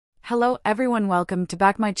Hello everyone, welcome to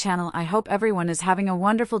back my channel. I hope everyone is having a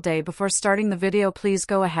wonderful day. Before starting the video, please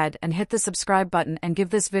go ahead and hit the subscribe button and give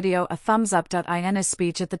this video a thumbs up. In a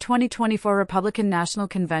speech at the 2024 Republican National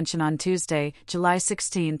Convention on Tuesday, July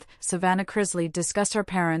 16, Savannah Chrisley discussed her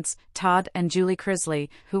parents, Todd and Julie Chrisley,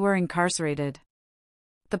 who were incarcerated.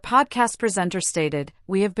 The podcast presenter stated,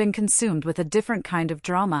 "We have been consumed with a different kind of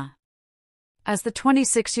drama." As the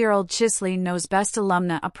 26-year-old Chrisley Knows Best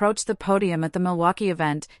alumna approached the podium at the Milwaukee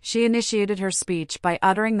event, she initiated her speech by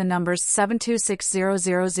uttering the numbers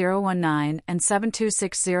 726000019 and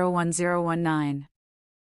 726101019.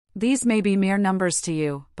 These may be mere numbers to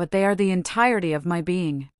you, but they are the entirety of my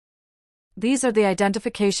being. These are the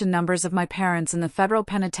identification numbers of my parents in the federal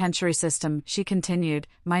penitentiary system, she continued.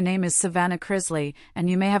 My name is Savannah Chrisley, and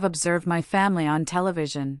you may have observed my family on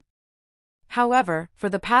television. However, for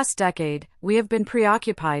the past decade, we have been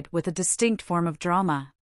preoccupied with a distinct form of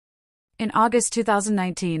drama. In August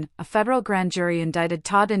 2019, a federal grand jury indicted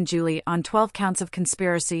Todd and Julie on 12 counts of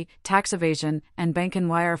conspiracy, tax evasion, and bank and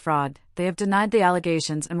wire fraud. They have denied the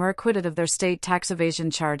allegations and were acquitted of their state tax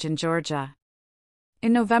evasion charge in Georgia.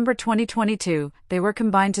 In November 2022, they were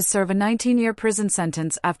combined to serve a 19-year prison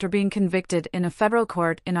sentence after being convicted in a federal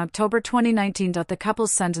court in October 2019. The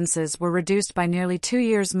couple's sentences were reduced by nearly 2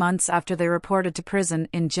 years months after they reported to prison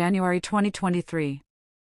in January 2023.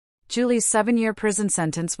 Julie's 7-year prison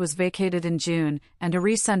sentence was vacated in June, and a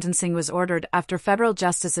resentencing was ordered after federal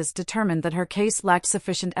justices determined that her case lacked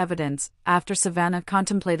sufficient evidence. After Savannah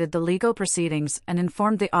contemplated the legal proceedings and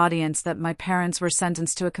informed the audience that my parents were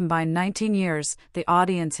sentenced to a combined 19 years, the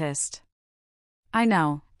audience hissed. I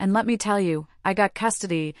know, and let me tell you, I got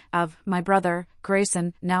custody of my brother,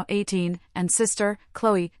 Grayson, now 18, and sister,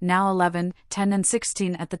 Chloe, now 11, 10 and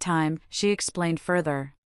 16 at the time, she explained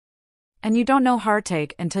further. And you don't know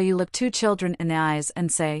heartache until you look 2 children in the eyes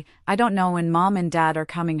and say, I don't know when mom and dad are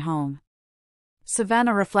coming home.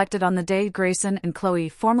 Savannah reflected on the day Grayson and Chloe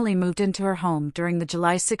formally moved into her home during the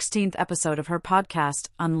July 16 episode of her podcast,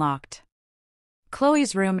 Unlocked.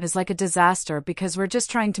 Chloe's room is like a disaster because we're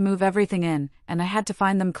just trying to move everything in, and I had to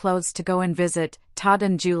find them clothes to go and visit Todd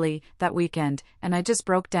and Julie that weekend, and I just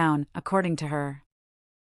broke down, according to her.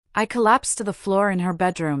 I collapsed to the floor in her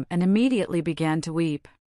bedroom and immediately began to weep.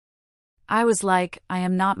 I was like, I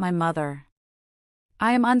am not my mother.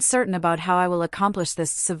 I am uncertain about how I will accomplish this.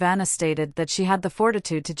 Savannah stated that she had the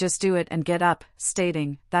fortitude to just do it and get up,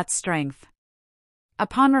 stating, that's strength.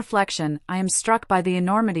 Upon reflection, I am struck by the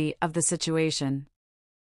enormity of the situation.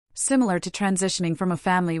 Similar to transitioning from a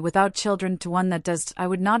family without children to one that does, I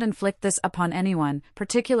would not inflict this upon anyone,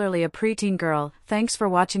 particularly a preteen girl. Thanks for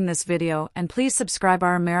watching this video, and please subscribe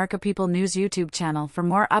our America People News YouTube channel for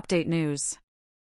more update news.